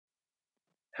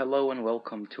Hello and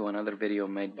welcome to another video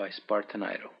made by Spartan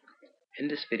Idol. In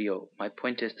this video, my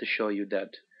point is to show you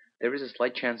that there is a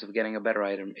slight chance of getting a better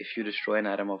item if you destroy an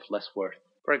item of less worth.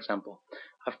 For example,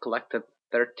 I've collected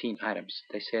 13 items.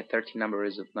 They say a 13 number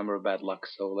is a number of bad luck,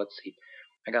 so let's see.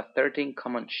 I got 13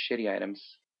 common shitty items.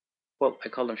 Well, I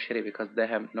call them shitty because they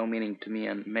have no meaning to me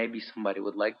and maybe somebody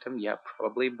would like them, yeah,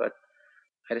 probably, but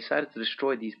I decided to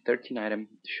destroy these 13 items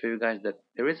to show you guys that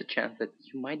there is a chance that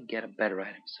you might get a better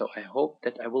item. So I hope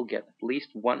that I will get at least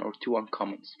 1 or 2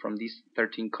 uncommons from these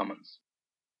 13 commons.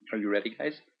 Are you ready,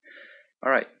 guys?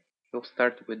 Alright, we'll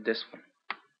start with this one.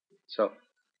 So,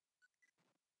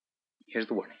 here's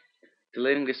the warning.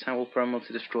 Deleting this time will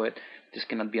permanently destroy it. This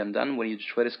cannot be undone. When you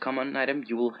destroy this common item,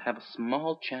 you will have a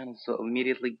small chance of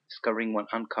immediately discovering one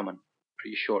uncommon. Are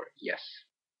you sure? Yes.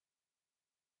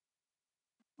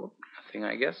 Well, nothing,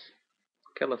 I guess.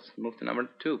 Okay, let's move to number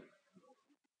 2.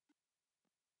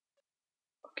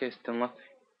 Okay, still nothing.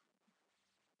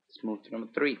 Let's move to number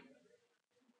 3.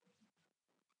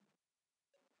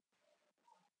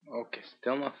 Okay,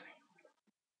 still nothing.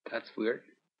 That's weird.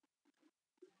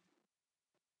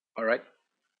 Alright.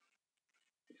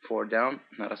 4 down,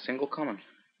 not a single common.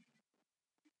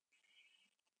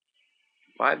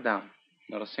 5 down,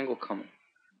 not a single common.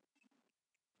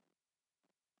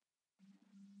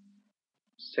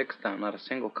 6 down, not a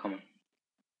single common.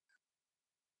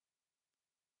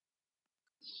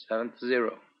 7 to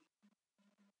 0.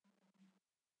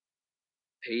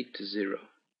 8 to 0.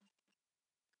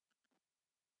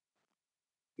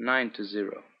 9 to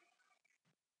 0.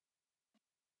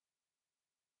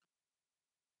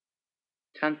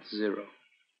 10 to 0.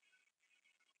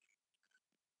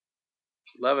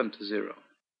 11 to 0.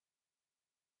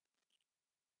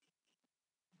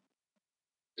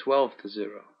 12 to 0.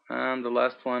 And the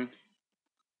last one,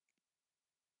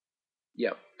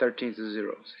 yeah, 13 to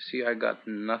 0. So see, I got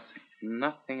nothing.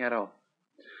 Nothing at all.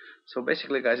 So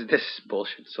basically, guys, this is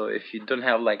bullshit. So if you don't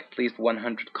have like at least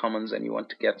 100 commons and you want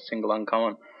to get a single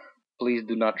uncommon, please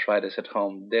do not try this at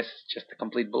home. This is just a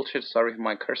complete bullshit. Sorry for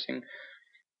my cursing.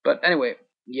 But anyway,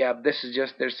 yeah, this is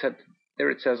just, there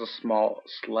it says a small,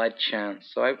 slight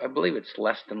chance. So I believe it's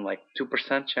less than like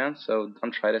 2% chance. So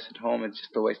don't try this at home. It's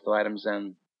just a waste of items.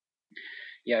 And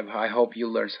yeah, I hope you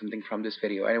learned something from this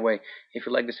video. Anyway, if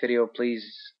you like this video, please,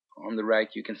 on the right,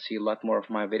 you can see a lot more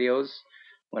of my videos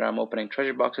when I'm opening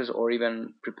treasure boxes or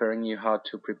even preparing you how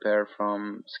to prepare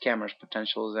from scammers,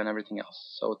 potentials, and everything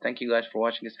else. So thank you guys for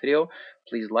watching this video.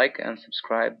 Please like and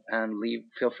subscribe and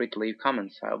feel free to leave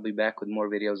comments. I'll be back with more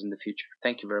videos in the future.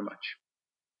 Thank you very much.